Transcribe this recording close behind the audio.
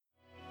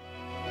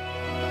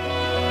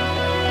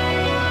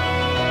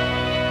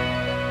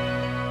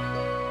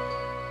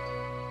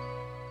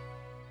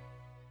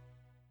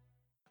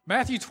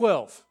Matthew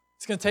 12.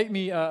 It's going to take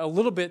me a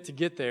little bit to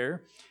get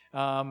there,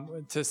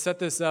 to set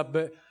this up,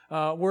 but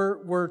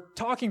we're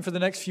talking for the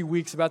next few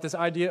weeks about this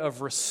idea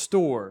of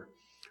restore.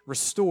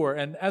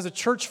 And as a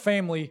church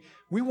family,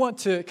 we want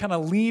to kind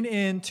of lean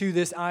into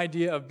this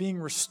idea of being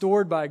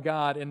restored by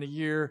God in the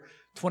year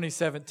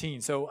 2017.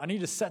 So I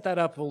need to set that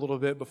up a little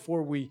bit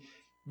before we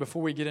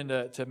get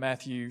into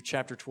Matthew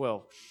chapter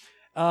 12.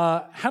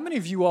 How many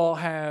of you all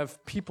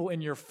have people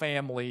in your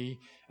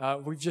family?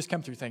 We've just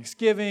come through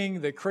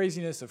Thanksgiving, the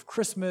craziness of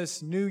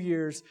Christmas, New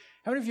Year's.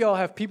 How many of you all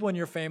have people in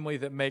your family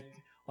that make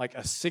like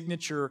a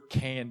signature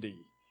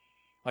candy?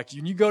 Like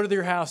when you go to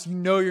their house, you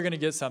know you're going to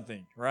get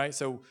something, right?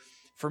 So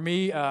for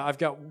me,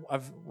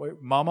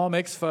 Mama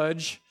makes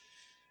fudge.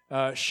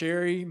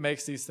 Sherry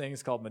makes these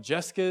things called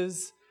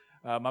Majeskas.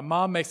 My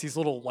mom makes these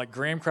little like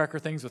graham cracker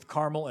things with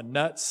caramel and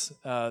nuts.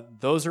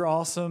 Those are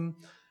awesome.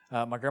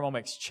 My grandma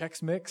makes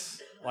Chex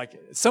Mix. Like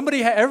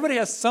everybody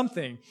has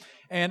something,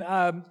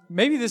 and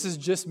maybe this is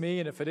just me.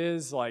 And if it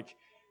is, like,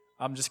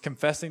 I'm just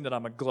confessing that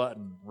I'm a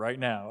glutton right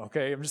now.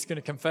 Okay, I'm just going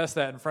to confess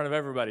that in front of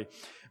everybody.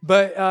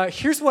 But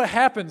here's what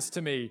happens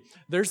to me: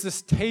 there's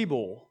this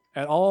table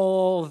at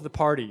all of the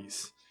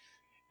parties,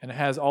 and it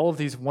has all of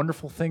these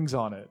wonderful things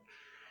on it,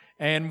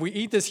 and we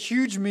eat this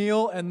huge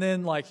meal, and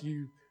then like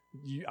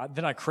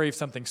then I crave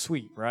something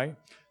sweet, right?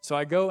 So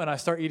I go and I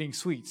start eating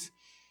sweets.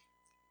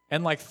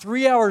 And like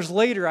 3 hours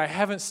later, I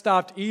haven't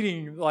stopped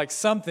eating like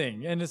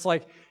something. And it's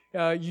like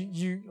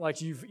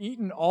you've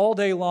eaten all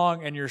day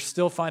long and you're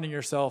still finding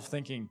yourself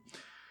thinking,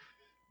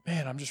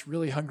 man, I'm just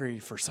really hungry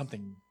for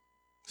something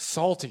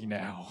salty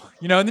now.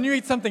 And then you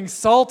eat something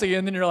salty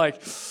and then you're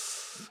like,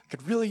 I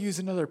could really use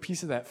another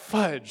piece of that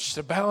fudge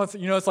to balance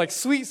it. It's like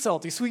sweet,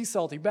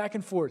 salty, back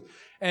and forth.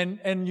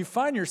 And you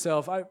find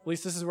yourself, at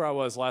least this is where I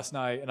was last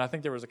night, and I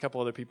think there was a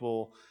couple other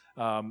people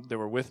that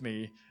were with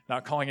me,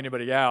 not calling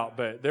anybody out,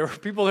 but there were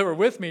people that were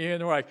with me,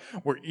 and they're like,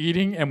 we're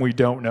eating and we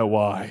don't know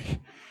why,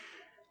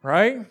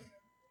 right?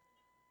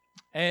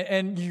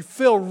 And you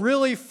feel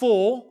really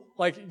full,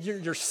 like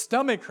your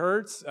stomach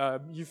hurts.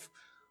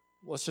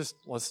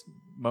 Let's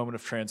moment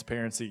of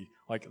transparency.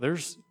 Like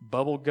there's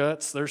bubble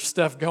guts, there's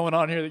stuff going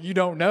on here that you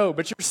don't know,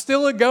 but you're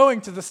still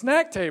going to the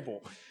snack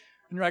table.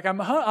 And you're like,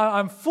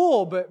 I'm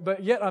full,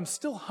 but yet I'm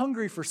still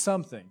hungry for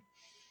something.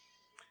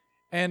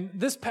 And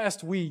this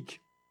past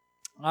week,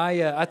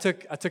 I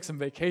took some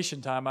vacation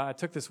time. I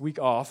took this week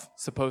off,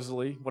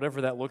 supposedly,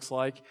 whatever that looks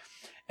like.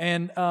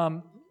 And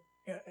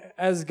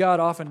as God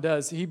often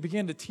does, He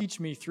began to teach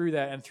me through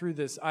that and through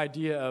this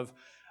idea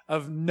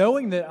of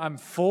knowing that I'm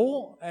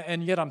full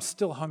and yet I'm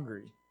still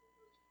hungry.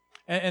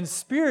 And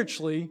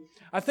spiritually,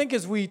 I think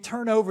as we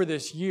turn over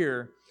this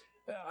year,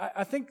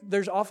 I think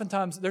there's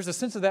a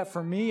sense of that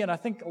for me, and I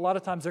think a lot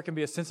of times there can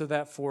be a sense of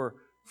that for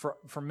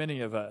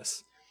many of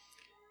us.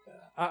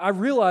 I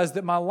realize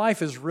that my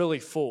life is really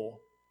full.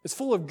 It's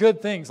full of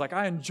good things. Like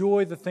I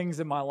enjoy the things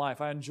in my life.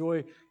 I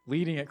enjoy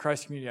leading at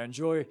Christ Community. I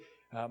enjoy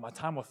my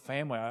time with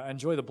family. I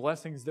enjoy the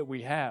blessings that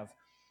we have.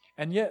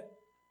 And yet,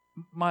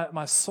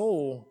 my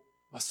soul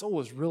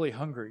is really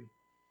hungry.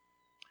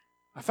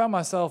 I found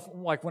myself,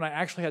 like when I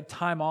actually had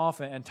time off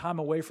and time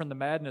away from the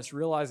madness,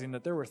 realizing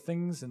that there were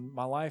things in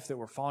my life that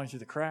were falling through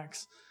the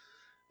cracks.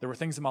 There were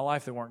things in my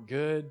life that weren't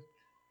good.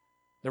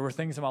 There were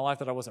things in my life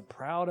that I wasn't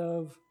proud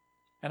of.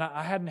 And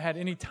I hadn't had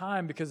any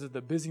time because of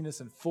the busyness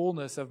and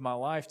fullness of my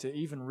life to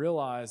even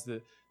realize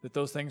that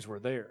those things were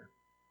there.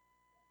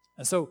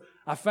 And so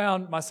I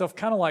found myself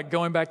kind of like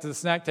going back to the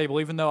snack table,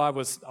 even though I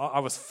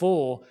was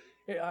full.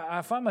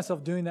 I find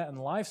myself doing that in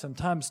life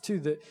sometimes too,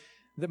 that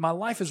my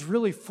life is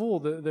really full,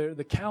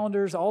 the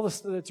calendars, all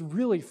this, it's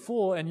really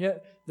full, and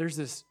yet there's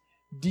this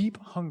deep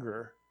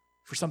hunger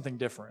for something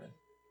different,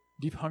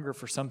 deep hunger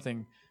for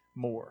something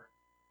more.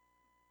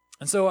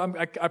 And so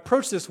I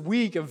approach this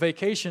week of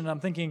vacation, and I'm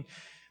thinking,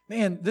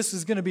 man, this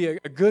is going to be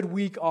a good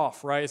week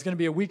off, right? It's going to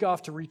be a week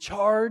off to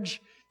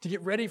recharge, to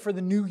get ready for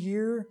the new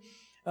year.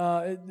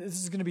 This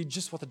is going to be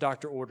just what the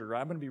doctor ordered, right?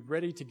 I'm going to be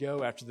ready to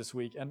go after this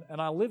week. And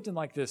I lived in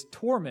like this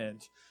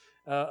torment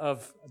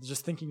of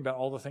just thinking about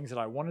all the things that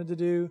I wanted to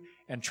do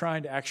and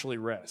trying to actually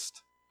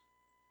rest.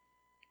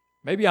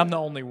 Maybe I'm the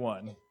only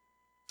one.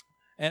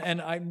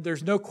 And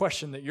there's no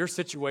question that your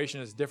situation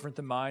is different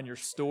than mine. Your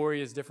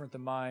story is different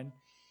than mine.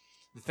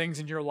 The things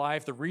in your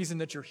life, the reason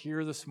that you're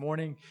here this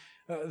morning,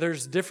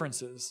 there's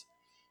differences.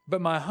 But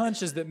my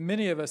hunch is that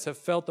many of us have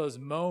felt those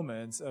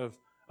moments of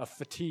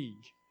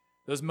fatigue,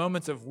 those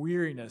moments of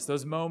weariness,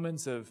 those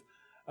moments of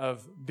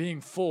being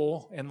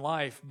full in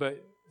life,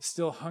 but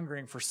still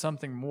hungering for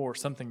something more,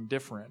 something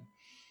different.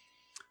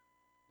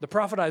 The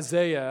prophet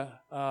Isaiah,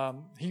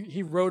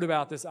 he wrote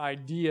about this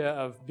idea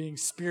of being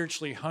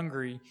spiritually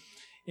hungry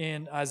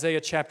in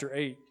Isaiah chapter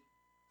 8,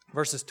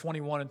 verses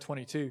 21 and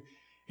 22.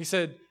 He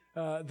said,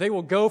 they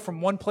will go from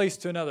one place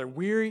to another,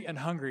 weary and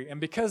hungry. And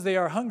because they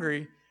are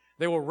hungry,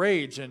 they will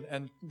rage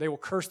and they will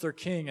curse their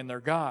king and their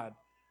God.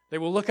 They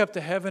will look up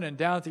to heaven and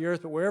down at the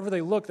earth, but wherever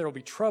they look, there will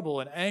be trouble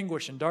and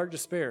anguish and dark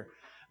despair.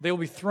 They will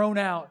be thrown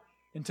out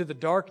into the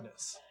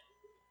darkness.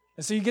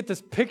 And so you get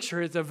this picture.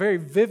 It's a very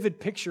vivid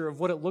picture of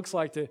what it looks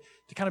like to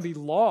kind of be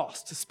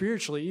lost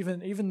spiritually,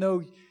 even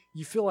though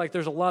you feel like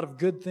there's a lot of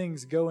good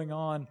things going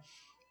on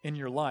in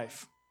your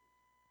life.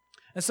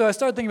 And so I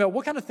started thinking about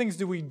what kind of things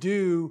do we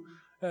do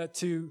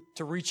to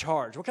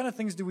recharge? What kind of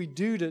things do we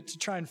do to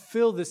try and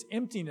fill this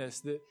emptiness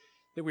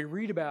that we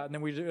read about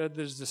and that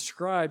is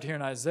described here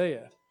in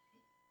Isaiah?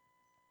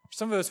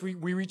 Some of us, we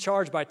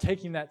recharge by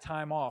taking that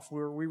time off.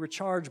 We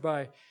recharge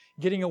by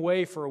getting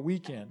away for a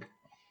weekend.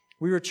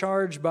 We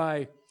recharge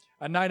by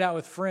a night out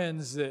with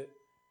friends that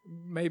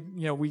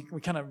we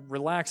kind of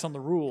relax on the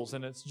rules,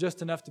 and it's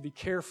just enough to be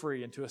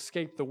carefree and to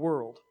escape the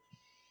world.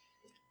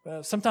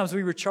 Sometimes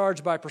we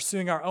recharge by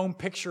pursuing our own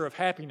picture of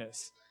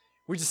happiness.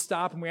 We just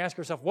stop and we ask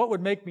ourselves, what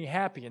would make me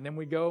happy? And then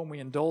we go and we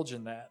indulge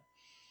in that.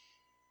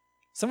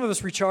 Some of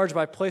us recharge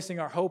by placing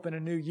our hope in a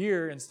new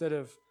year instead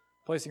of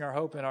placing our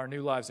hope in our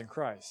new lives in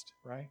Christ,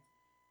 right?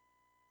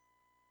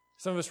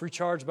 Some of us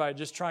recharge by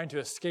just trying to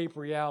escape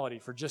reality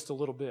for just a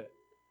little bit.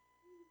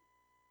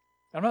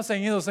 I'm not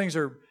saying any of those things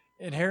are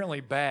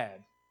inherently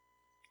bad.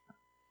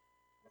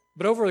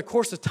 But over the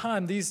course of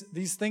time,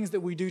 these things that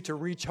we do to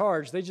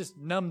recharge, they just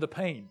numb the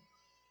pain.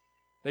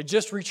 They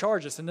just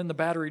recharge us, and then the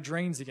battery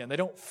drains again. They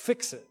don't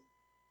fix it.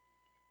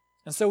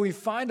 And so we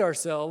find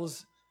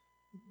ourselves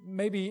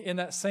maybe in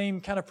that same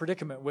kind of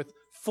predicament with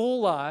full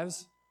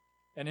lives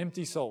and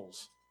empty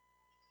souls.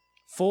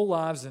 Full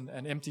lives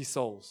and empty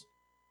souls.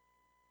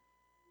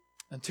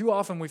 And too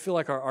often we feel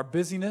like our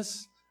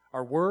busyness,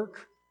 our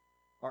work,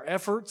 our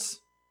efforts,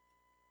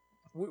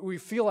 we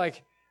feel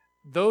like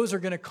those are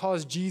going to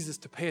cause Jesus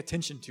to pay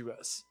attention to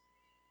us.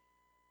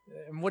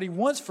 And what he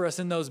wants for us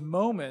in those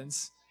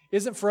moments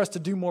isn't for us to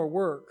do more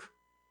work,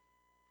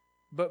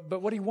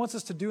 but what he wants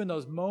us to do in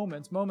those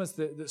moments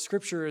that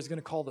Scripture is going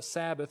to call the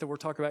Sabbath, that we'll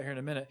talk about here in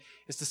a minute,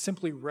 is to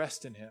simply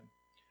rest in him.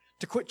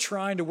 To quit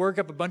trying to work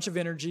up a bunch of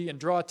energy and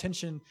draw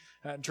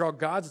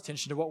God's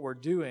attention to what we're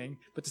doing,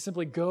 but to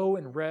simply go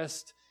and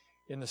rest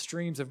in the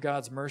streams of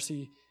God's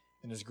mercy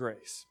and his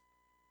grace.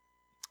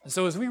 And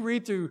so as we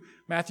read through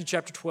Matthew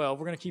chapter 12,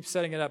 we're going to keep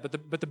setting it up.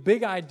 But the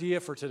big idea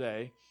for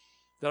today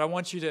that I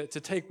want you to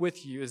take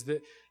with you is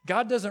that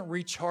God doesn't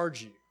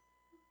recharge you.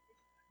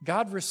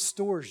 God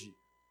restores you.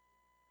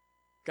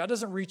 God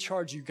doesn't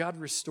recharge you. God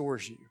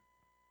restores you.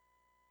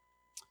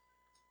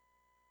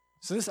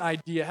 So this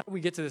idea, how do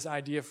we get to this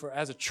idea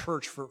as a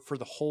church for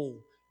the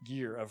whole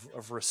year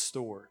of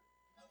restore?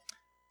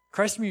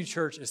 Christ Community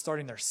Church is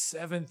starting their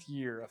 7th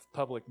year of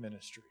public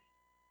ministry.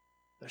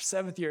 Their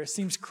 7th year. It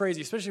seems crazy,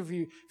 especially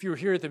if you were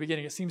here at the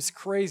beginning. It seems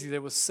crazy that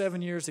it was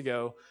 7 years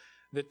ago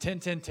that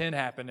 10-10-10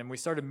 happened, and we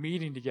started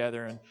meeting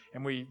together,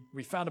 and we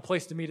found a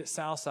place to meet at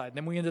Southside, and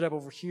then we ended up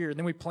over here, and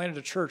then we planted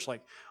a church.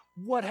 Like,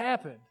 what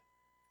happened?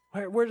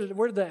 Where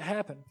did that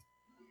happen?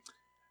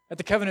 At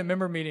the Covenant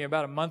member meeting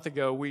about a month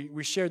ago,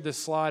 we shared this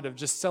slide of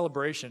just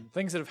celebration,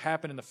 things that have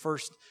happened in the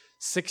first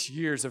 6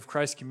 years of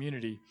Christ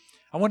Community.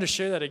 I wanted to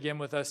share that again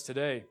with us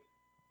today.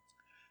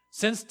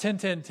 Since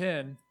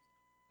 10-10-10,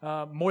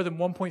 more than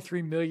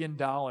 $1.3 million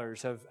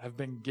have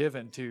been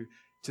given to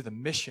the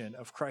mission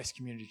of Christ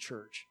Community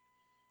Church.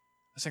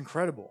 That's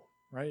incredible,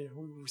 right?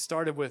 We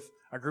started with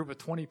a group of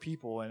 20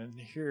 people, and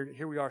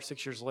here we are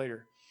 6 years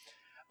later.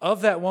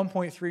 Of that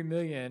 $1.3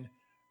 million,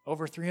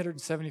 over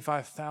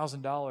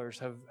 $375,000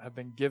 have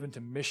been given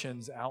to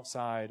missions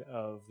outside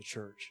of the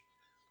church.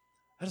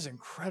 That is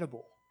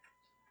incredible.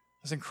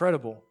 That's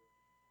incredible.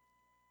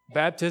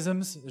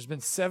 Baptisms, there's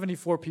been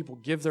 74 people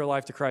give their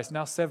life to Christ.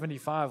 Now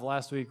 75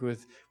 last week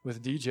with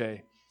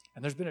DJ.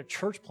 And there's been a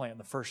church plant in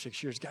the first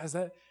 6 years. Guys,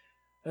 that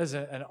is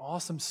an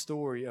awesome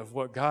story of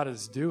what God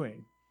is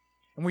doing.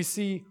 And we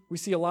see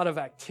a lot of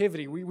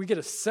activity. We get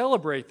to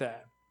celebrate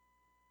that.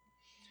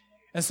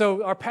 And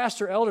so our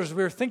pastor elders,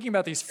 we were thinking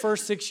about these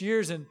first 6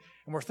 years, and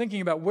we're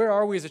thinking about where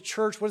are we as a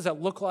church? What does that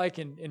look like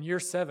in year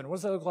 7? What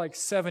does that look like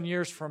 7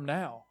 years from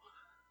now?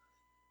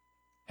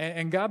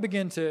 And God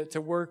began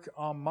to work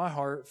on my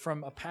heart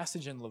from a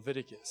passage in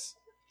Leviticus.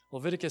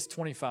 Leviticus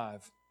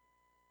 25,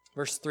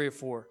 verse 3 or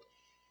 4.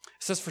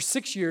 It says, "For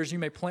 6 years you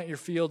may plant your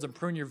fields and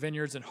prune your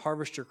vineyards and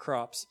harvest your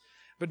crops.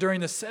 But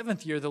during the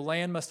 7th year, the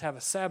land must have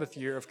a Sabbath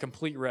year of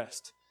complete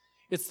rest.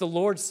 It's the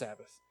Lord's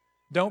Sabbath.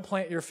 Don't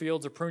plant your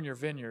fields or prune your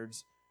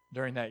vineyards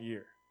during that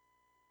year."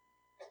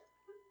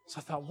 So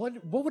I thought,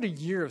 what would a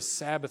year of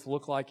Sabbath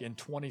look like in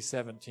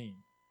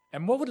 2017?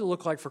 And what would it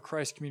look like for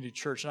Christ Community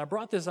Church? And I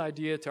brought this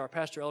idea to our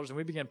pastor elders, and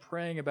we began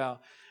praying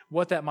about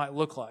what that might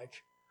look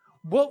like.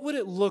 What would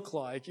it look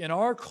like in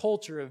our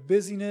culture of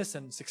busyness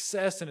and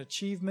success and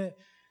achievement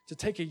to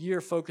take a year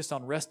focused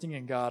on resting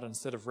in God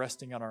instead of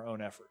resting on our own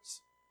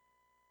efforts?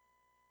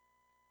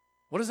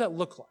 What does that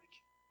look like?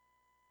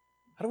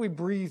 How do we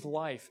breathe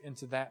life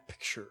into that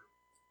picture?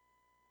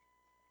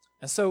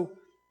 And so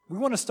we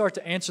want to start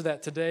to answer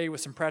that today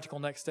with some practical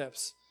next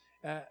steps.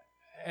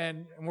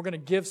 And we're going to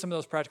give some of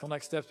those practical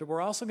next steps, but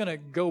we're also going to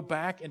go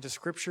back into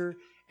Scripture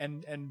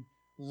and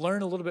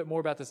learn a little bit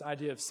more about this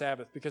idea of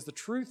Sabbath, because the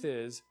truth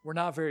is we're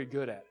not very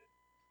good at it.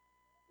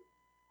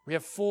 We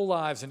have full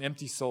lives and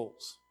empty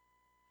souls.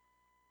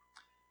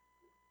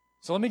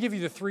 So let me give you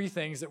the three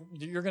things that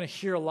you're going to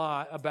hear a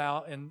lot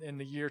about in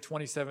the year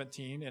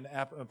 2017 and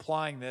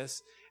applying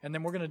this, and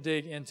then we're going to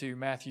dig into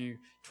Matthew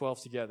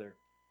 12 together.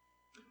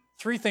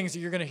 Three things that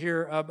you're going to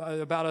hear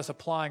about us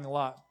applying a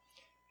lot.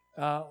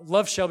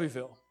 Love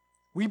Shelbyville.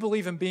 We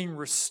believe in being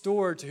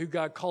restored to who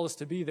God called us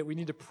to be, that we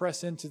need to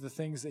press into the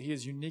things that He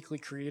has uniquely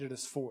created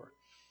us for.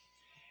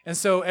 And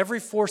so every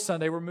fourth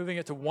Sunday, we're moving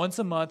it to once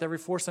a month. Every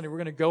fourth Sunday, we're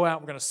going to go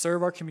out, we're going to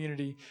serve our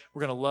community,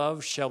 we're going to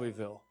love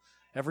Shelbyville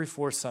every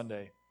fourth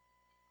Sunday.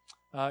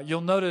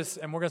 You'll notice,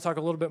 and we're going to talk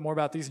a little bit more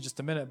about these in just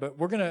a minute, but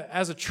we're going to,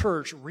 as a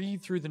church,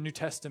 read through the New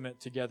Testament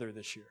together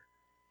this year.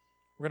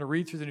 We're going to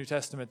read through the New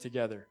Testament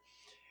together.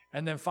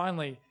 And then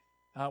finally,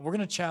 we're going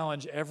to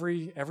challenge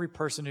every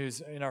person who's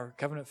in our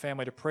covenant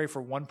family to pray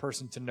for one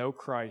person to know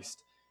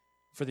Christ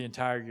for the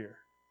entire year.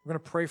 We're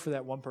going to pray for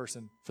that one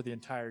person for the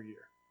entire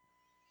year.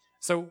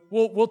 So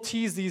we'll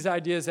tease these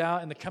ideas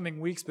out in the coming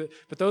weeks, but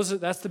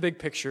that's the big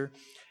picture.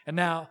 And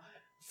now,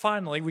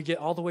 finally, we get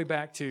all the way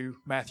back to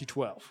Matthew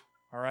 12.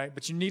 All right,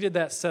 but you needed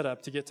that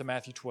setup to get to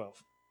Matthew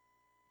 12.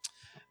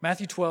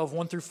 Matthew 12,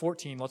 1 through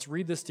 14. Let's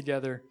read this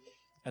together,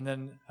 and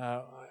then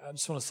I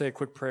just want to say a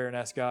quick prayer and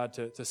ask God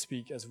to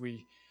speak as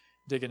we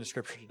dig into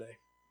Scripture today.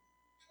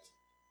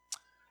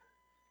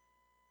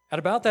 At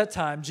about that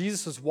time,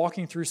 Jesus was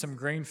walking through some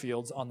grain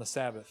fields on the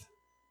Sabbath.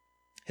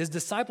 His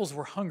disciples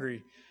were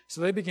hungry, so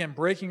they began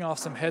breaking off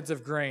some heads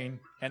of grain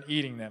and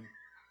eating them.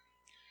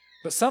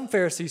 But some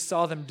Pharisees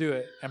saw them do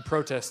it and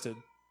protested,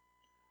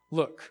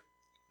 "Look,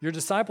 your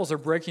disciples are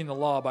breaking the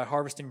law by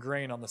harvesting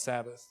grain on the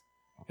Sabbath."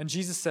 And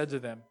Jesus said to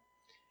them,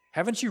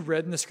 "Haven't you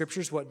read in the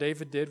Scriptures what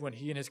David did when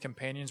he and his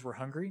companions were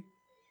hungry?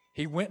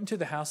 He went into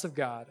the house of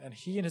God, and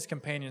he and his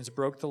companions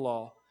broke the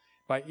law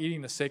by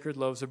eating the sacred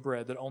loaves of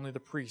bread that only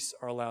the priests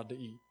are allowed to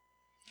eat.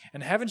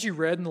 And haven't you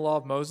read in the law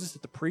of Moses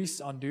that the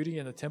priests on duty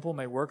in the temple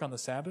may work on the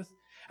Sabbath?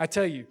 I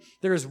tell you,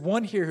 there is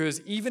one here who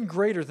is even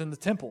greater than the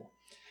temple.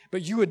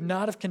 But you would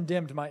not have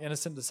condemned my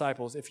innocent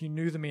disciples if you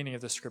knew the meaning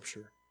of the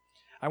Scripture.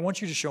 I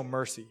want you to show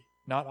mercy,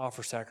 not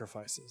offer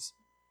sacrifices.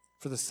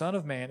 For the Son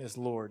of Man is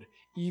Lord,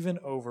 even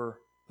over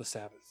the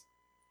Sabbath."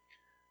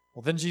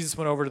 Well, then Jesus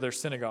went over to their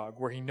synagogue,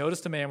 where he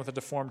noticed a man with a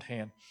deformed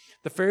hand.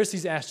 The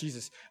Pharisees asked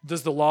Jesus,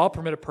 "Does the law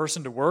permit a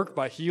person to work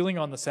by healing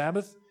on the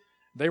Sabbath?"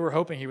 They were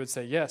hoping he would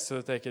say yes, so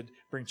that they could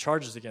bring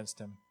charges against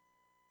him.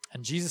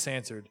 And Jesus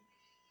answered,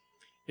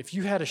 "If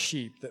you had a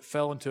sheep that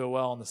fell into a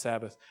well on the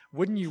Sabbath,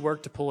 wouldn't you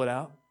work to pull it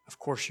out? Of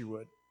course you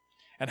would.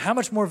 And how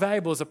much more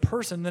valuable is a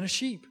person than a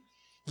sheep?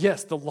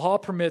 Yes, the law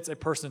permits a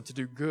person to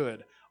do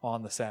good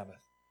on the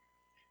Sabbath."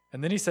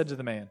 And then he said to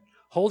the man,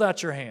 "Hold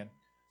out your hand."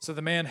 So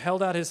the man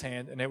held out his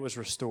hand, and it was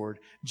restored,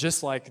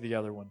 just like the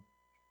other one.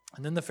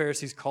 And then the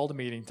Pharisees called a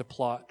meeting to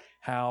plot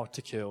how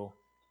to kill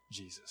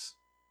Jesus.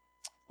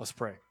 Let's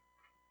pray.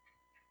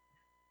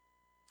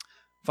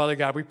 Father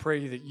God, we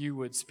pray that you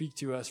would speak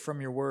to us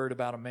from your word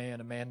about a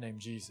man named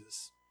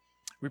Jesus.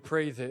 We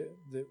pray that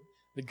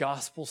the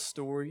gospel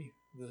story,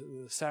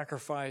 the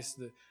sacrifice,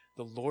 the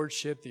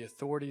lordship, the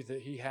authority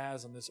that he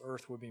has on this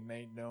earth would be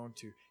made known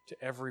to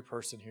every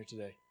person here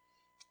today.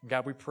 And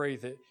God, we pray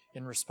that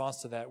in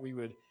response to that, we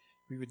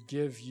would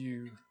give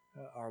you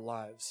our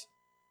lives,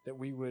 that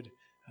we would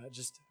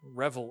just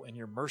revel in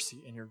your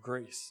mercy and your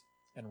grace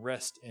and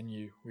rest in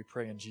you. We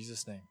pray in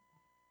Jesus' name.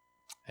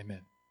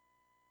 Amen.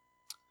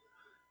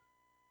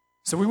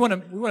 So we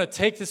want to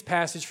take this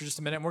passage for just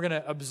a minute, and we're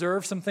going to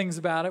observe some things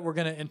about it. We're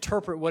going to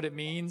interpret what it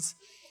means,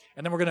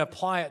 and then we're going to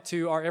apply it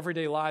to our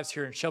everyday lives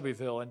here in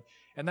Shelbyville.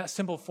 And that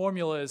simple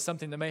formula is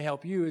something that may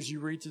help you as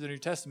you read through the New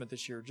Testament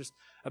this year. Just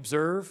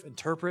observe,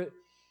 interpret,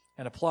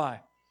 and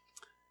apply.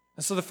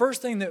 And so the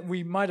first thing that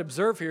we might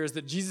observe here is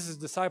that Jesus'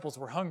 disciples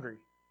were hungry.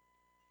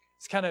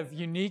 It's kind of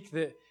unique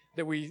that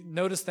we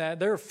notice that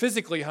they're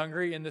physically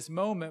hungry in this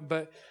moment,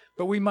 but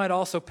we might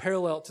also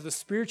parallel it to the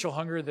spiritual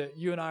hunger that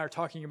you and I are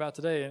talking about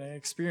today and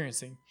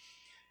experiencing.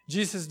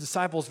 Jesus'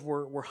 disciples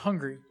were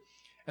hungry,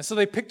 and so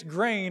they picked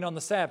grain on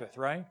the Sabbath,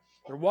 right?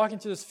 They're walking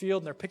through this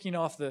field, and they're picking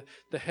off the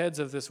heads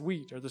of this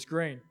wheat or this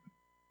grain.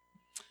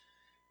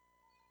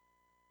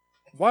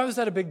 Why was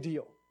that a big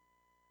deal?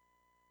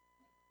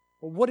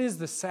 Well, what is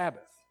the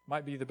Sabbath?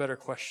 Might be the better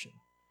question.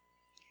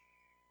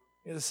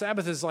 The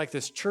Sabbath is like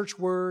this church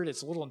word.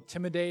 It's a little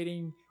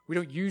intimidating. We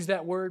don't use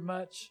that word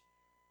much.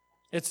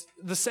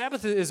 The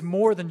Sabbath is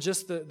more than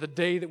just the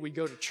day that we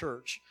go to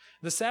church.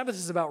 The Sabbath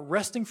is about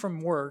resting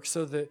from work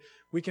so that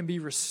we can be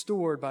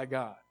restored by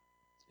God.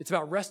 It's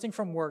about resting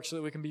from work so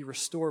that we can be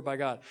restored by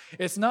God.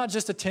 It's not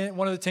just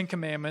one of the 10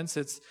 Commandments.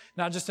 It's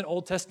not just an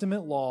Old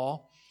Testament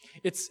law.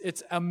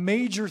 It's a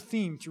major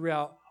theme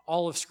throughout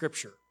all of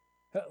Scripture.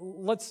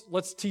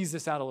 Let's tease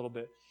this out a little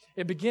bit.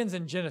 It begins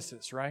in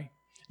Genesis, right?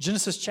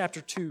 Genesis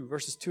chapter 2,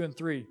 verses 2 and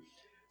 3. It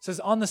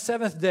says, "On the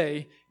seventh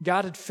day,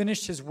 God had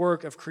finished his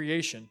work of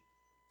creation.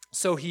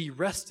 So he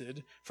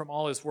rested from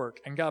all his work.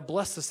 And God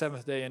blessed the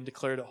seventh day and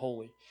declared it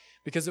holy,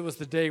 because it was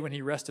the day when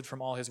he rested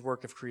from all his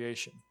work of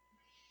creation."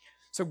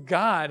 So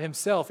God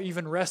himself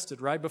even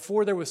rested, right?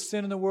 Before there was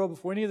sin in the world,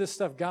 before any of this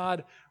stuff,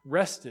 God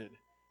rested.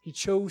 He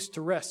chose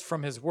to rest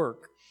from his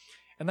work.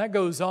 And that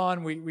goes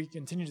on. We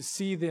continue to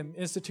see them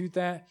institute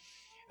that.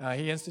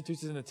 He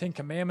institutes it in the Ten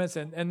Commandments.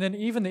 And then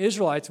even the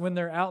Israelites, when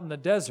they're out in the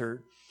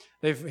desert,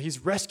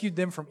 he's rescued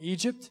them from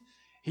Egypt.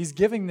 He's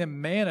giving them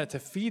manna to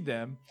feed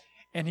them.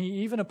 And he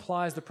even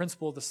applies the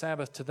principle of the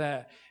Sabbath to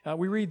that.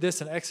 We read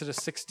this in Exodus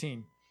 16.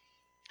 It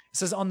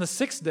says, on the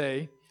sixth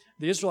day,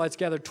 the Israelites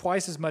gathered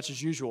twice as much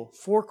as usual,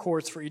 4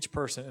 quarts for each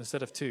person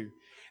instead of 2.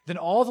 Then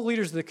all the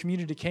leaders of the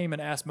community came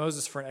and asked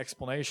Moses for an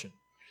explanation.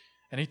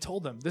 And he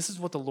told them, this is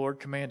what the Lord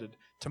commanded.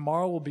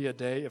 Tomorrow will be a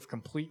day of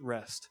complete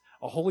rest,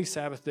 a holy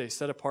Sabbath day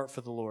set apart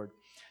for the Lord.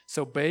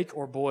 So bake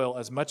or boil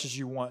as much as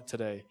you want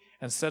today,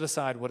 and set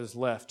aside what is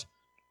left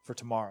for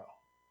tomorrow.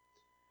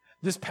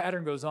 This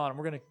pattern goes on, and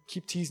we're going to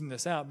keep teasing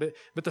this out.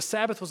 But the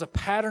Sabbath was a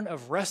pattern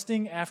of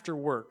resting after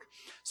work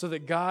so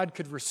that God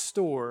could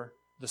restore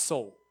the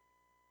soul.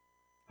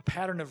 A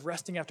pattern of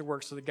resting after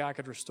work so that God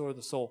could restore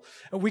the soul.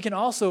 And we can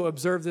also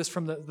observe this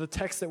from the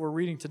text that we're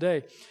reading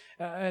today.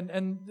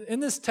 And in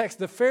this text,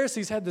 the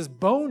Pharisees had this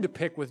bone to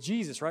pick with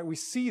Jesus, right? We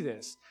see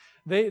this.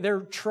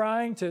 They're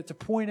trying to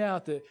point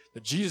out that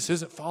Jesus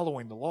isn't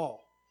following the law.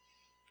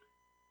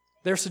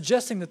 They're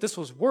suggesting that this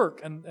was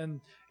work,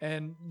 and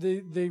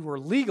they were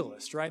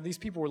legalists, right? These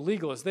people were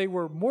legalists. They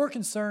were more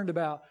concerned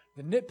about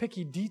the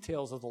nitpicky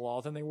details of the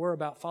law than they were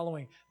about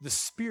following the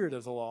spirit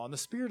of the law. And the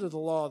spirit of the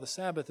law of the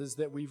Sabbath is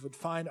that we would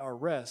find our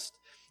rest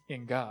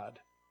in God.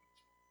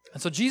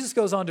 And so Jesus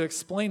goes on to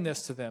explain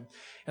this to them.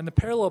 And the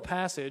parallel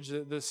passage,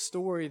 the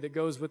story that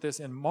goes with this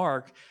in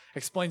Mark,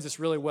 explains this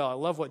really well. I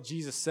love what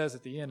Jesus says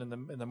at the end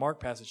in the Mark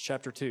passage,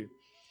 chapter 2. It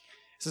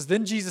says,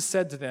 then Jesus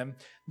said to them,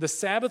 the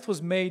Sabbath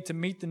was made to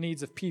meet the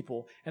needs of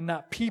people, and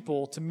not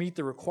people to meet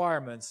the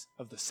requirements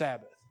of the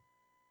Sabbath.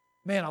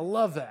 Man, I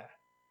love that.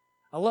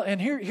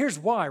 And here's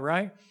why,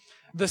 right?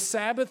 The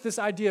Sabbath, this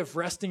idea of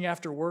resting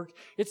after work,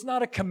 it's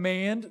not a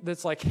command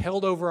that's like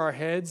held over our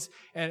heads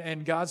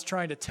and God's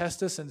trying to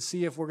test us and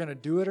see if we're going to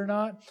do it or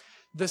not.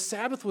 The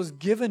Sabbath was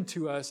given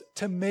to us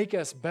to make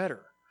us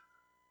better,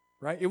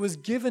 right? It was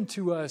given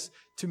to us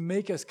to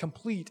make us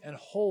complete and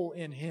whole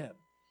in Him.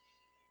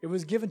 It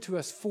was given to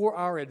us for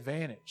our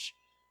advantage.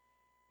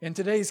 In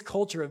today's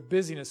culture of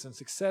busyness and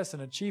success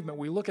and achievement,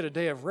 we look at a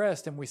day of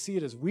rest and we see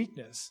it as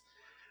weakness.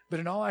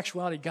 But in all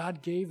actuality,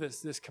 God gave us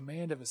this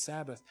command of a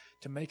Sabbath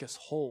to make us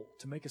whole,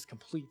 to make us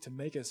complete, to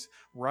make us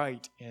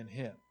right in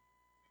Him.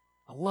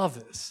 I love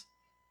this.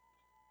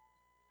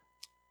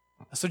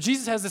 So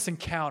Jesus has this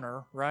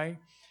encounter, right,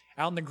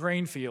 out in the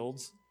grain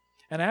fields.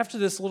 And after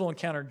this little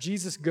encounter,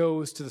 Jesus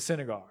goes to the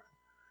synagogue.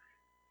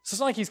 So it's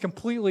not like he's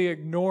completely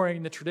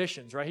ignoring the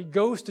traditions, right? He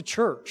goes to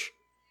church.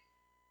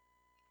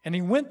 And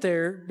he went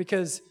there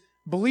because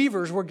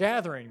believers were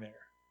gathering there.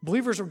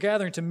 Believers were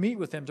gathering to meet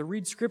with him, to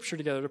read Scripture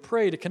together, to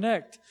pray, to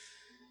connect.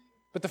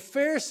 But the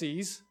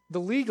Pharisees, the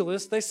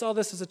legalists, they saw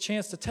this as a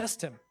chance to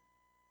test him.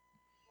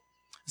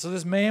 So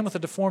this man with a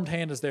deformed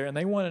hand is there, and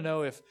they want to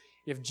know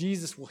if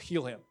Jesus will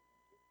heal him.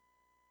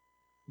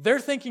 They're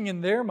thinking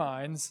in their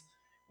minds,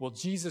 will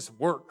Jesus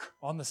work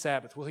on the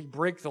Sabbath? Will he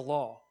break the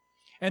law?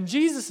 And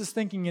Jesus is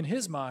thinking in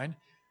his mind,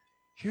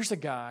 here's a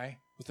guy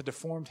with a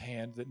deformed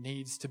hand that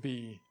needs to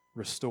be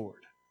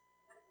restored.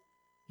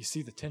 You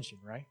see the tension,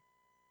 right?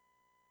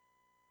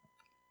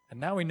 And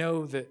now we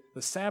know that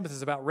the Sabbath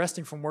is about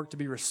resting from work to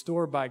be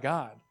restored by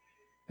God.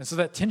 And so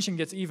that tension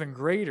gets even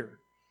greater.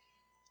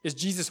 Is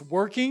Jesus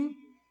working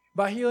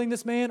by healing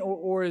this man,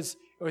 or is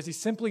he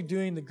simply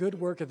doing the good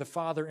work of the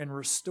Father and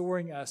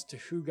restoring us to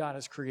who God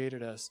has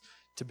created us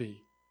to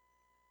be?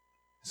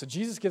 So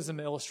Jesus gives them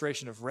an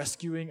illustration of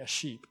rescuing a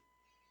sheep,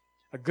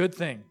 a good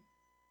thing.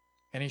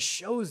 And he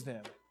shows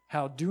them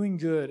how doing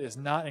good is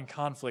not in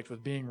conflict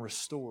with being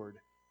restored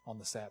on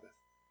the Sabbath.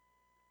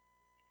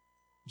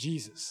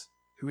 Jesus,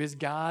 who is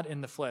God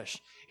in the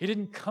flesh, he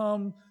didn't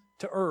come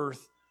to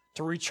earth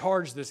to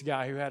recharge this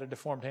guy who had a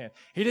deformed hand.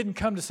 He didn't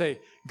come to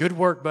say, good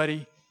work,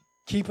 buddy.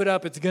 Keep it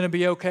up. It's going to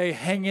be okay.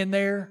 Hang in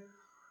there.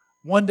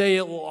 One day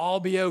it will all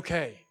be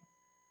okay.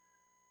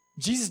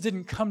 Jesus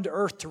didn't come to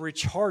earth to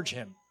recharge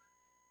him.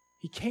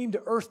 He came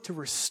to earth to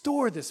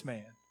restore this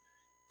man,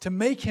 to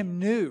make him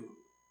new,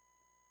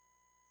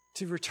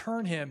 to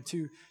return him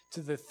to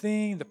the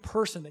thing, the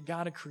person that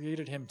God had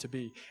created him to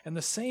be. And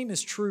the same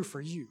is true for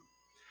you.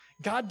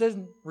 God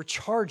doesn't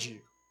recharge you.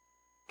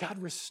 God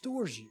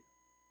restores you.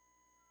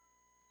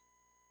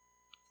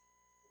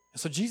 And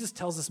so Jesus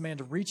tells this man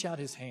to reach out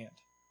his hand.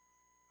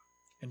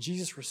 And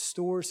Jesus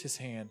restores his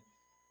hand.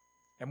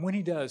 And when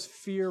he does,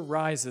 fear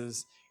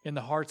rises in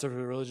the hearts of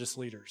the religious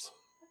leaders.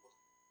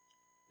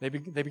 They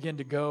begin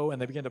to go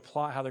and they begin to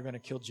plot how they're going to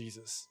kill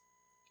Jesus.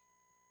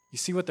 You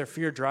see what their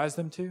fear drives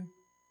them to?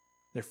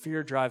 Their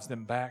fear drives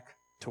them back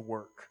to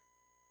work.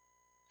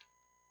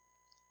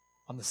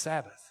 On the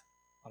Sabbath,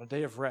 on a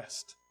day of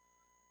rest,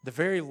 the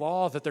very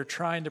law that they're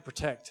trying to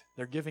protect,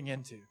 they're giving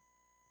into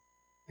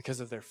because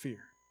of their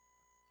fear.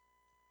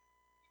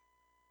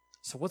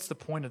 So what's the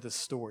point of this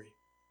story?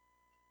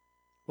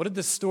 What did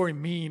this story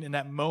mean in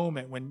that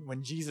moment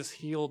when Jesus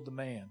healed the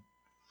man?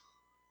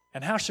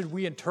 And how should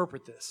we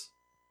interpret this?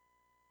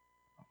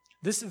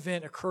 This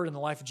event occurred in the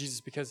life of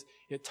Jesus because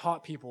it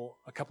taught people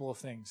a couple of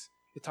things.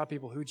 It taught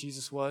people who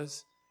Jesus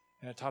was,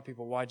 and it taught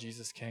people why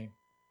Jesus came.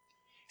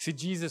 See,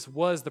 Jesus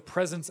was the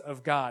presence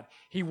of God.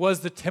 He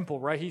was the temple,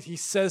 right? He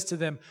says to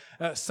them,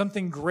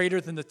 something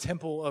greater than the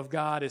temple of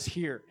God is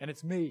here, and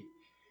it's me.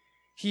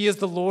 He is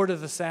the Lord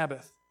of the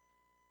Sabbath.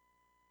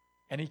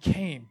 And He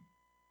came.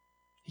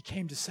 He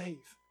came to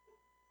save.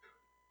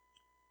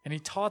 And He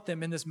taught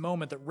them in this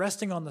moment that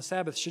resting on the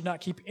Sabbath should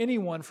not keep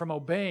anyone from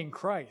obeying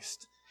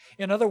Christ.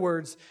 In other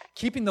words,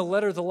 keeping the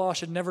letter of the law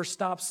should never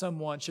stop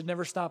someone, should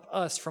never stop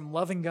us from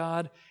loving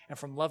God and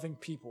from loving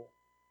people.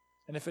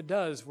 And if it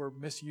does, we're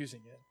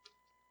misusing it.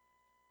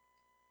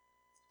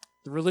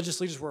 The religious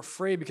leaders were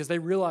afraid because they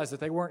realized that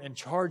they weren't in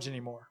charge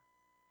anymore.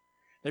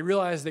 They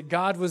realized that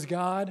God was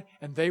God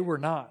and they were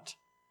not.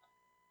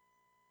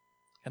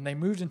 And they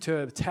moved into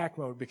attack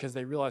mode because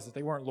they realized that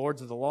they weren't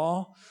lords of the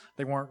law,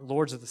 they weren't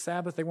lords of the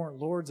Sabbath, they weren't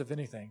lords of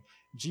anything.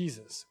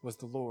 Jesus was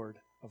the Lord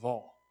of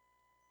all.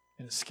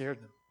 And it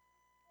scared them.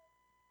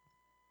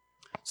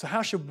 So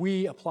how should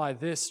we apply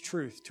this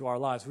truth to our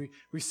lives?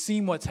 We've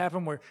seen what's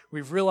happened, where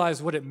we've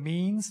realized what it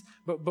means,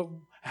 but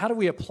how do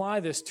we apply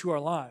this to our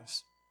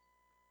lives?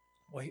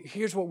 Well,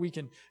 here's what we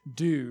can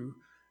do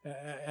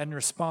in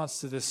response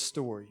to this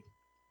story.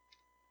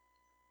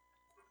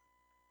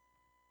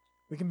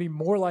 We can be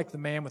more like the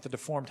man with the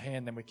deformed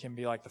hand than we can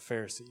be like the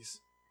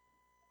Pharisees.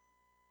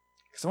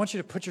 Because I want you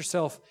to put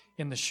yourself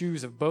in the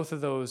shoes of both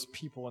of those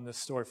people in this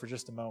story for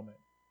just a moment.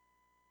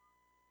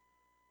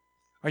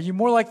 Are you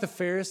more like the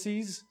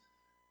Pharisees,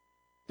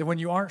 that when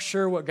you aren't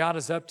sure what God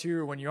is up to,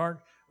 or when you're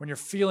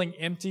feeling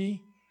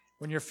empty,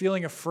 when you're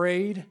feeling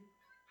afraid,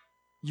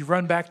 you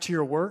run back to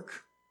your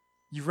work,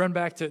 you run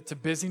back to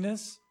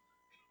busyness?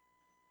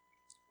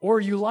 Or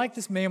are you like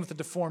this man with the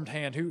deformed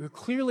hand who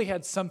clearly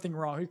had something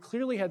wrong, who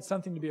clearly had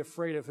something to be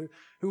afraid of,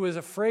 who was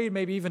afraid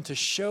maybe even to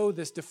show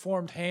this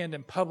deformed hand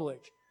in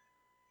public?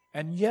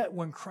 And yet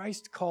when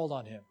Christ called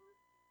on him,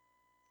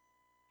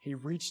 he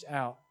reached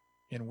out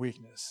in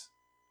weakness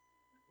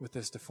with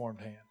this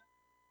deformed hand.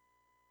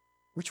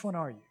 Which one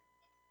are you?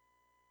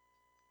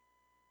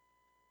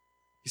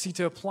 You see,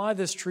 to apply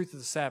this truth of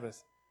the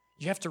Sabbath,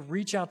 you have to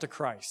reach out to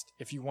Christ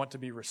if you want to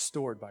be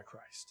restored by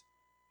Christ.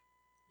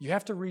 You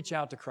have to reach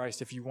out to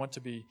Christ if you want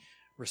to be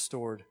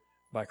restored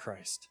by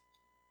Christ.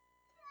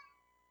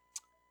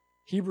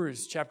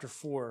 Hebrews chapter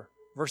 4,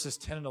 verses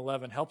 10 and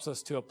 11 helps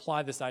us to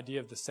apply this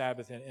idea of the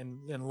Sabbath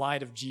in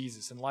light of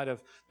Jesus, in light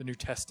of the New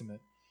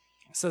Testament.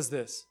 It says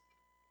this: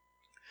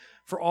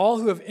 "For all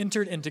who have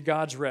entered into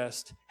God's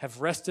rest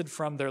have rested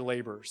from their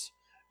labors,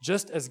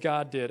 just as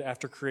God did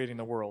after creating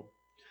the world.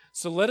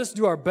 So let us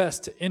do our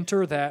best to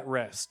enter that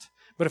rest.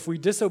 But if we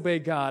disobey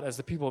God as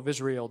the people of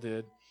Israel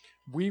did,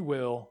 we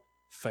will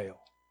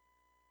fail."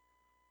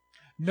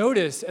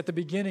 Notice at the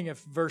beginning of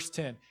verse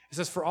 10, it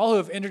says, "For all who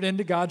have entered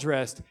into God's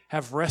rest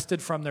have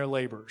rested from their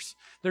labors."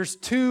 There's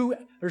two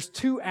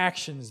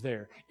actions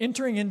there: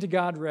 entering into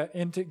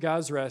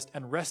God's rest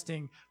and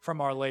resting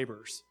from our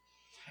labors.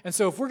 And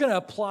so if we're going to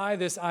apply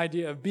this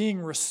idea of being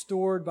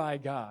restored by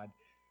God,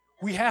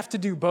 we have to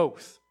do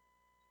both.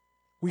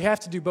 We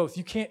have to do both.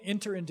 You can't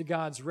enter into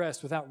God's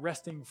rest without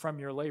resting from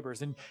your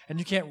labors. And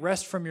you can't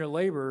rest from your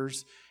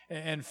labors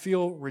and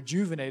feel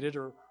rejuvenated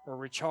or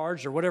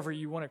recharged or whatever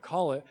you want to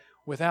call it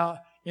without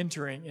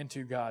entering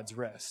into God's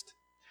rest.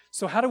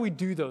 So how do we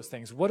do those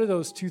things? What do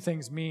those two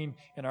things mean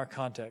in our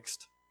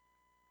context?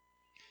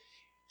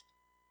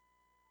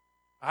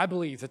 I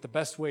believe that the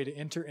best way to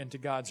enter into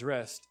God's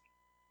rest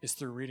is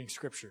through reading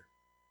Scripture.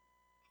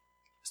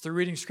 It's through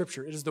reading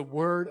Scripture. It is the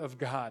Word of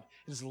God.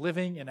 It is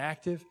living and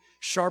active,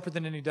 sharper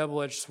than any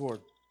double-edged sword.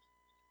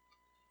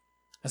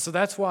 And so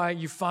that's why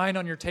you find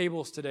on your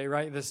tables today,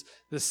 right, this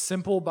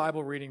simple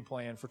Bible reading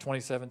plan for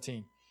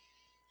 2017.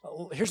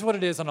 Here's what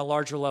it is on a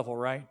larger level,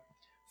 right?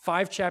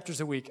 5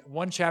 chapters a week,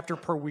 1 chapter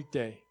per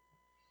weekday.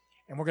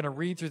 And we're going to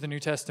read through the New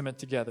Testament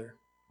together.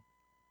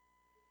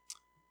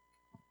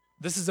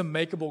 This is a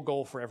makeable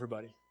goal for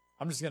everybody.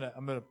 I'm going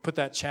to put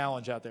that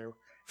challenge out there.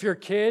 If you're a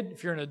kid,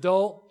 if you're an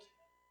adult,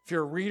 if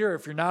you're a reader,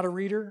 if you're not a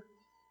reader,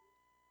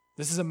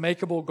 this is a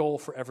makeable goal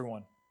for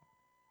everyone.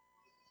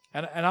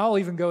 And I'll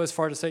even go as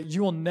far to say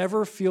you will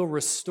never feel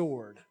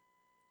restored.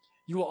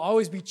 You will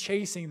always be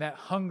chasing that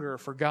hunger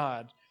for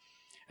God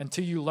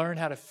until you learn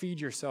how to feed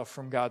yourself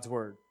from God's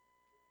Word.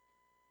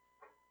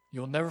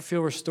 You'll never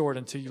feel restored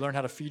until you learn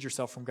how to feed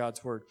yourself from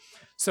God's Word.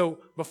 So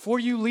before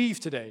you leave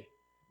today,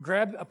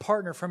 grab a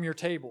partner from your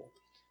table.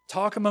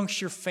 Talk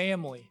amongst your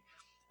family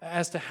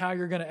as to how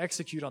you're going to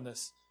execute on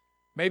this.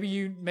 Maybe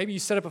you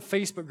set up a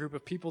Facebook group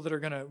of people that are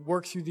going to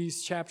work through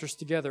these chapters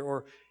together,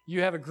 or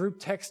you have a group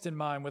text in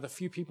mind with a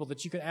few people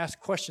that you can ask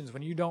questions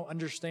when you don't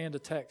understand a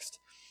text.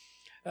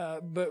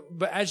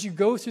 But as you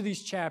go through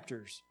these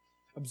chapters,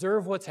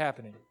 observe what's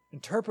happening,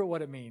 interpret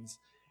what it means,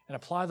 and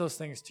apply those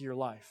things to your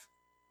life.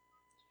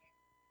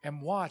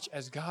 And watch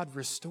as God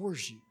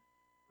restores you.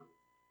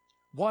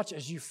 Watch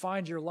as you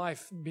find your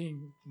life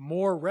being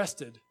more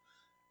rested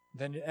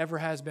than it ever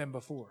has been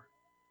before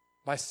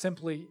by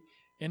simply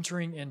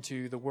entering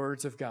into the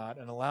words of God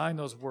and allowing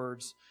those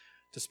words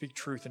to speak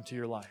truth into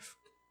your life.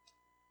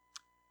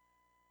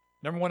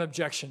 Number one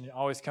objection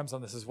always comes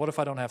on this is, what if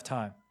I don't have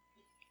time?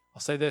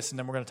 I'll say this, and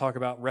then we're going to talk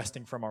about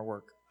resting from our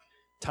work.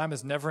 Time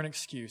is never an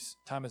excuse.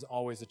 Time is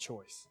always a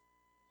choice.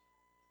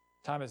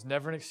 Time is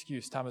never an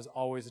excuse. Time is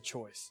always a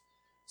choice.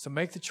 So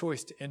make the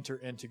choice to enter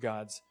into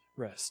God's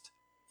rest.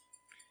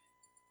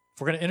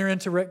 If we're going to enter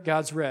into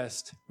God's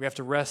rest, we have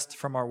to rest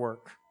from our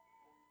work.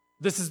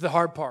 This is the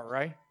hard part,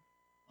 right?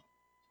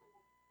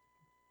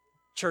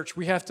 Church,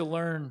 we have to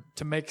learn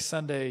to make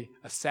Sunday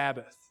a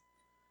Sabbath.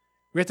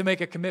 We have to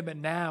make a commitment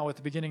now at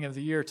the beginning of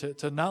the year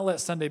to not let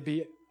Sunday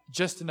be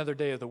just another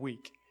day of the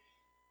week.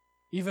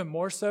 Even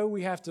more so,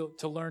 we have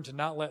to learn to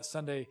not let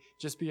Sunday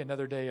just be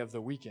another day of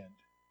the weekend.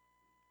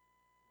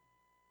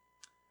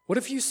 What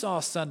if you saw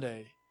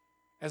Sunday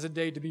as a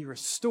day to be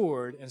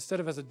restored instead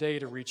of as a day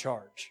to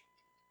recharge?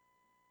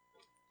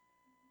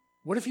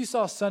 What if you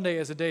saw Sunday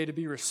as a day to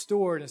be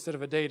restored instead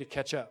of a day to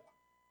catch up?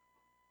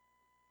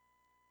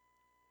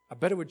 I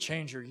bet it would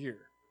change your year,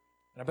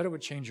 and I bet it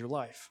would change your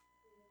life.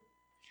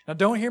 Now,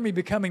 don't hear me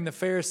becoming the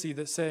Pharisee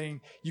that's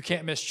saying you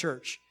can't miss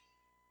church.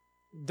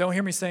 Don't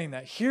hear me saying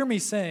that. Hear me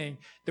saying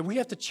that we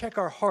have to check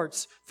our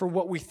hearts for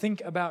what we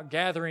think about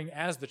gathering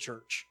as the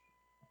church.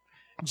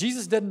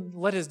 Jesus didn't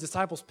let his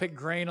disciples pick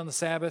grain on the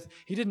Sabbath.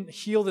 He didn't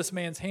heal this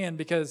man's hand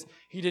because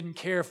he didn't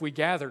care if we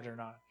gathered or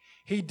not.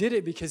 He did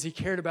it because he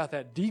cared about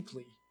that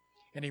deeply,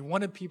 and he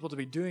wanted people to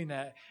be doing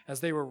that as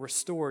they were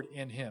restored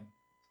in him.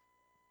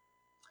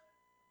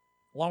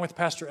 Along with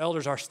pastor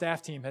elders, our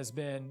staff team has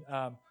been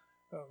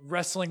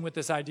wrestling with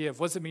this idea of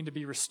what does it mean to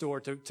be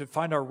restored, to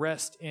find our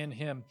rest in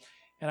him.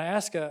 And I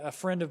asked a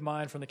friend of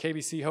mine from the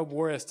KBC, Hope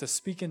Juarez, to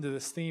speak into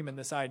this theme and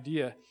this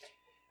idea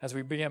as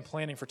we began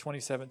planning for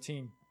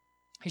 2017.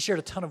 He shared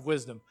a ton of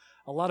wisdom,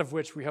 a lot of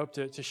which we hope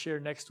to share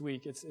next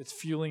week. It's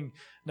fueling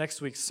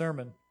next week's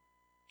sermon.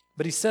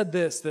 But he said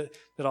this that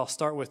I'll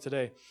start with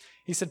today.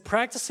 He said,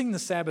 practicing the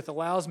Sabbath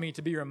allows me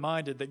to be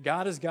reminded that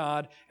God is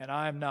God and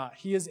I am not.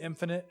 He is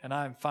infinite and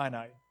I am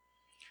finite.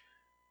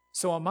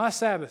 So on my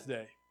Sabbath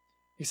day,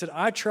 he said,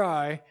 I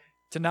try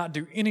to not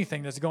do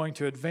anything that's going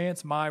to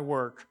advance my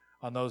work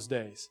on those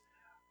days.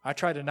 I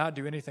try to not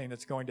do anything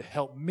that's going to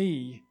help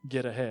me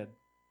get ahead.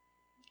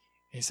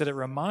 He said, it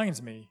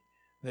reminds me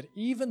that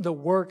even the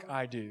work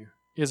I do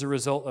is a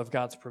result of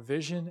God's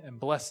provision and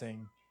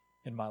blessing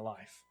in my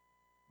life.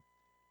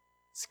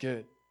 It's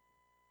good.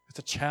 It's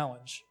a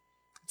challenge.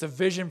 It's a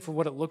vision for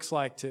what it looks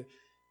like to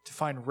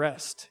find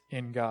rest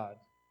in God,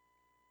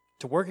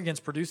 to work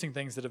against producing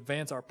things that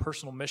advance our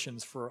personal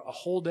missions for a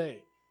whole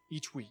day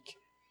each week.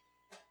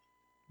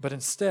 But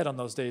instead, on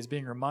those days,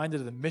 being reminded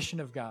of the mission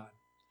of God,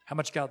 how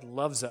much God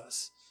loves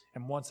us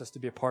and wants us to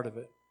be a part of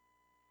it.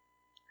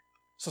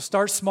 So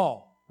start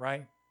small,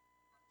 right?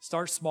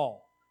 Start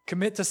small.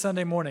 Commit to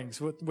Sunday mornings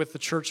with the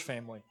church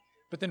family,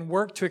 but then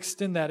work to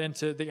extend that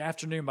into the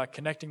afternoon by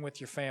connecting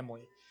with your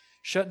family.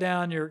 Shut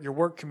down your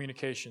work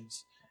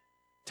communications.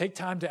 Take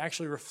time to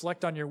actually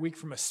reflect on your week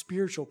from a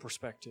spiritual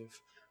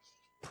perspective.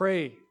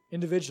 Pray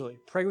individually.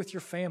 Pray with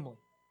your family.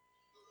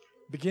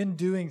 Begin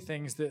doing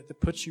things that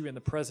put you in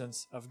the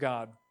presence of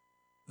God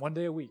one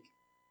day a week.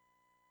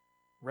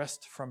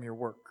 Rest from your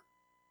work.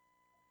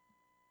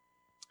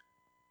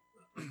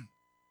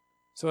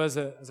 So as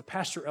a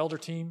pastor elder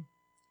team,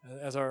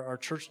 as our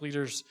church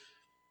leaders,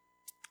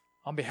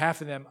 on behalf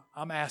of them,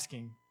 I'm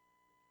asking,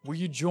 will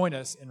you join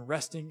us in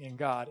resting in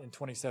God in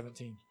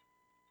 2017?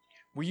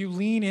 Will you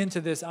lean into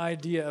this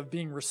idea of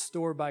being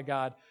restored by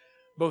God,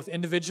 both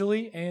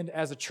individually and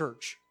as a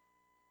church?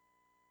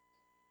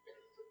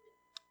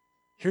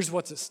 Here's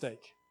what's at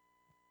stake.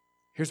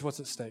 Here's what's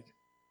at stake.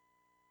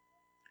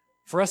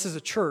 For us as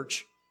a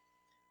church,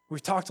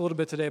 we've talked a little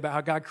bit today about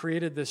how God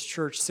created this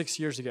church 6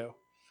 years ago.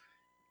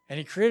 And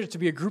he created it to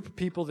be a group of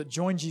people that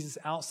joined Jesus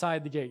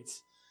outside the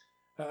gates.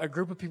 A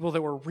group of people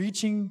that were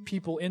reaching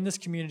people in this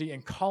community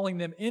and calling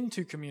them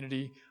into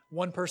community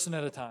one person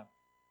at a time.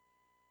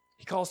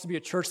 He calls us to be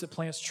a church that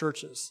plants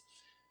churches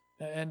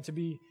and to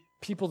be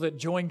people that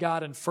join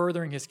God in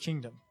furthering his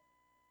kingdom.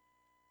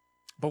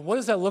 But what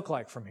does that look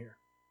like from here?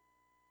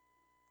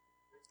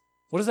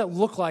 What does that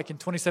look like in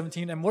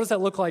 2017? And what does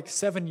that look like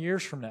 7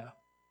 years from now?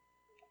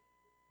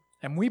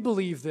 And we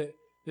believe that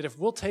if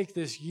we'll take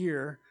this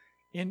year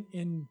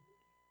in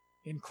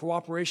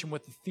cooperation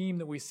with the theme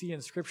that we see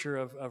in Scripture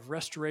of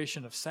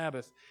restoration of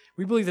Sabbath,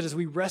 we believe that as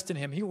we rest in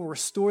him, he will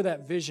restore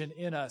that vision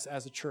in us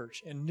as a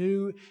church in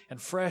new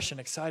and fresh and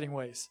exciting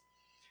ways.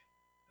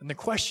 And the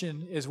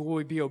question is, will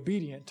we be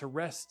obedient to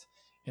rest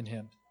in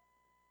him?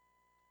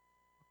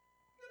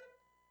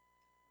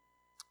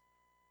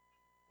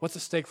 What's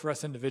at stake for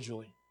us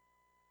individually?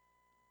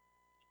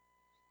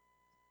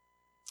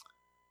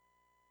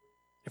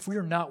 If we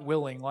are not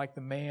willing, like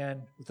the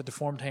man with the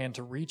deformed hand,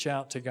 to reach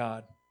out to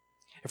God,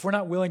 if we're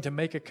not willing to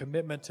make a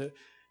commitment to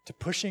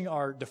pushing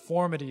our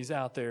deformities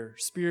out there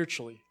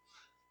spiritually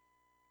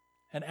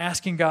and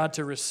asking God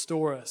to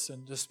restore us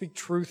and to speak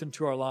truth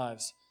into our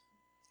lives,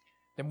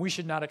 then we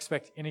should not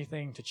expect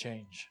anything to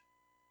change.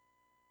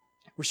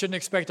 We shouldn't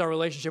expect our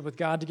relationship with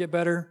God to get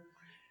better.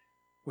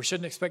 We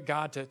shouldn't expect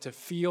God to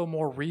feel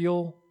more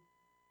real.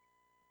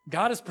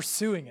 God is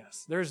pursuing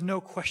us. There is no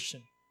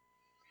question.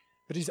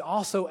 But He's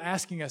also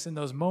asking us in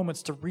those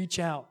moments to reach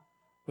out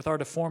with our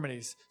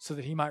deformities so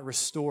that He might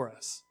restore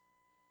us.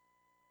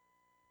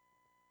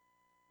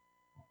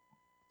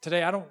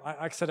 Today, like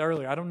I said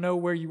earlier, I don't know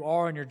where you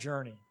are on your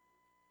journey.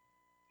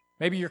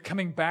 Maybe you're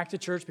coming back to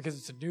church because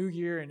it's a new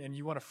year and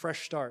you want a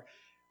fresh start.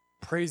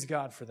 Praise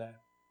God for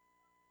that.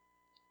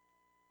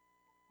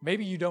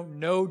 Maybe you don't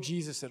know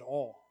Jesus at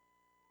all.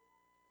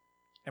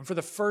 And for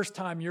the first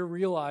time, you're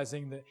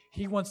realizing that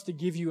He wants to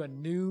give you a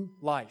new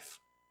life.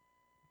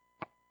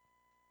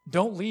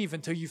 Don't leave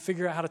until you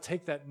figure out how to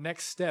take that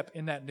next step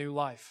in that new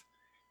life.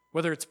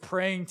 Whether it's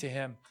praying to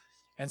Him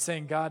and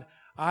saying, God,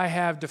 I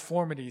have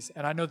deformities,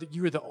 and I know that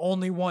You are the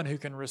only one who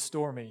can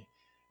restore me.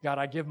 God,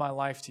 I give my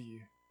life to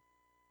You.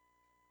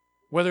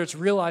 Whether it's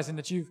realizing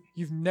that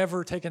you've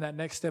never taken that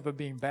next step of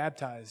being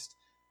baptized,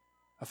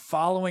 of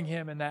following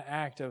Him in that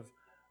act of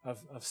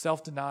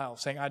self-denial,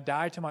 saying, I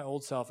die to my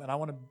old self, and I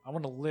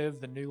want to live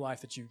the new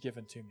life that You've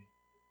given to me.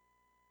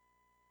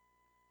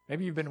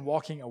 Maybe you've been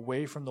walking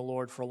away from the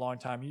Lord for a long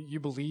time. You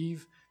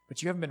believe,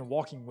 but you haven't been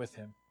walking with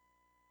Him.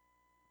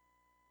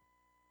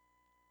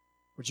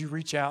 Would you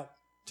reach out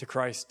to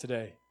Christ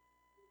today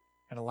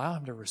and allow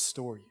Him to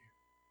restore you?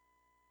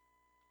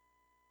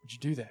 Would you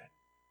do that?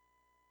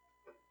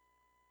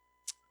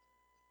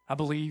 I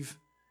believe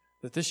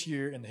that this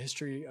year in the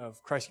history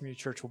of Christ Community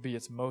Church will be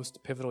its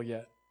most pivotal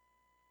yet.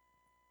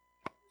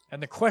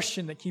 And the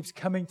question that keeps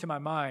coming to my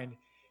mind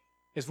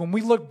is when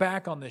we look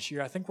back on this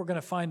year, I think we're going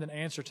to find an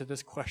answer to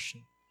this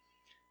question.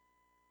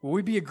 Will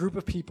we be a group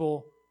of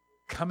people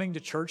coming to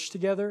church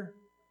together?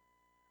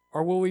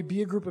 Or will we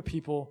be a group of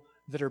people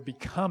that are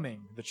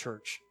becoming the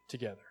church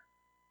together?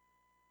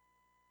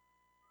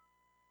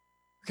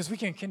 Because we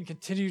can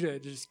continue to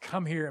just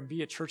come here and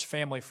be a church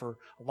family for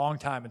a long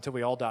time until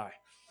we all die.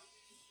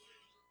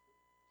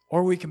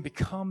 Or we can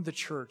become the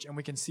church and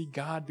we can see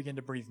God begin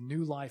to breathe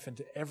new life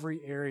into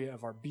every area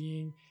of our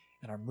being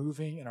and our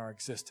moving and our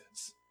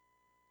existence.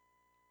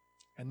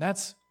 And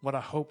that's what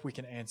I hope we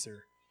can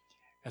answer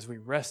as we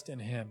rest in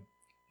Him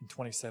in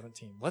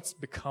 2017. Let's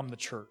become the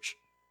church.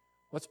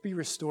 Let's be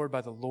restored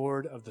by the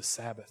Lord of the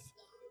Sabbath,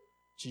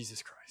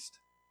 Jesus Christ.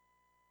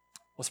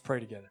 Let's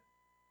pray together.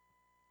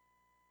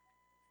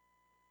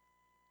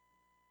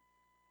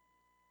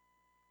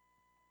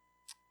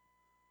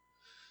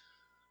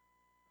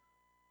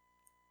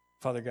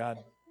 Father God,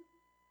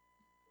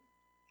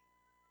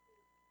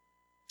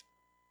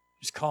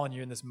 just calling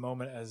You in this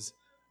moment as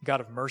God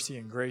of mercy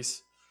and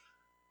grace.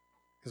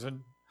 Because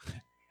when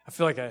I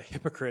feel like a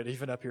hypocrite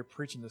even up here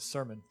preaching this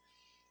sermon,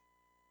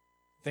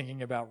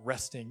 thinking about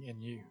resting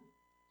in You.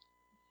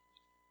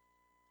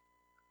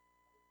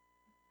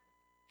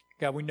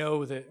 God, we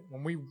know that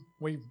when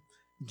we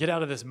get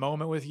out of this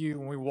moment with You,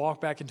 when we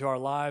walk back into our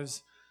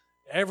lives,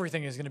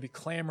 everything is going to be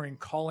clamoring,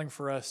 calling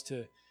for us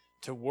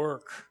to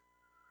work,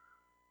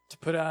 to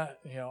put out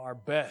our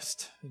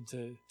best, and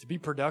to be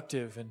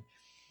productive. And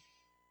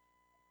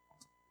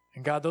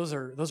God, those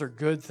are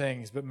good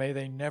things, but may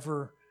they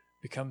never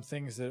become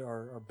things that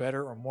are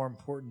better or more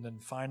important than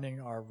finding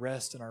our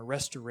rest and our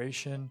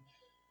restoration,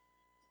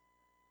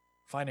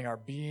 finding our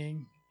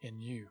being in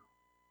You.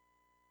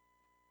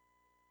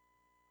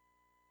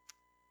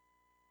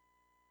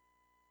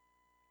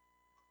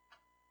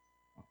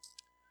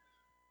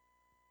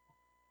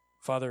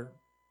 Father,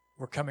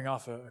 we're coming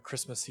off a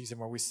Christmas season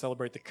where we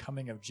celebrate the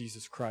coming of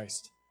Jesus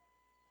Christ.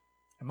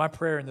 And my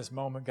prayer in this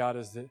moment, God,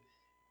 is that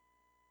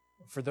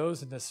for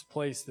those in this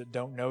place that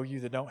don't know You,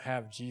 that don't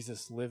have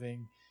Jesus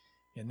living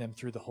in them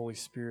through the Holy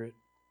Spirit,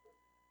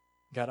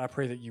 God, I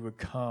pray that You would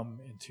come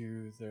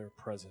into their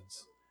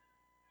presence.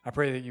 I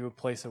pray that You would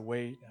place a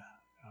weight,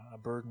 a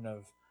burden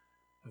of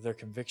their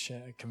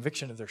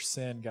conviction of their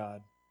sin,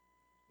 God,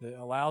 that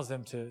allows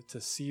them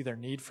to see their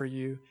need for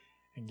You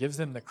and gives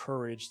them the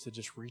courage to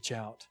just reach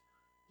out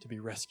to be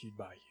rescued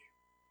by You.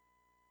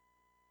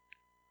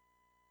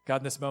 God,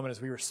 in this moment,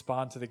 as we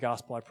respond to the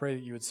gospel, I pray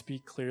that You would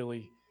speak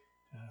clearly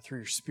through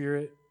Your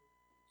Spirit,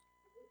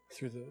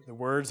 through the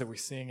words that we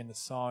sing in the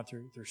song,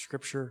 through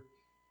Scripture.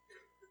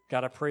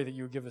 God, I pray that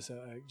You would give us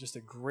just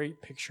a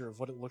great picture of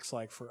what it looks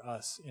like for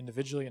us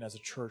individually and as a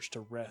church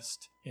to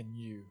rest in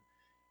You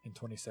in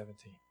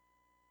 2017.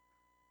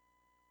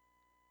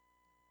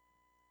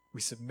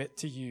 We submit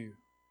to You,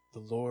 the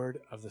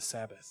Lord of the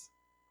Sabbath.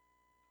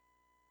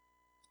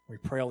 We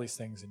pray all these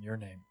things in Your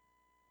name.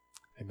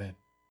 Amen.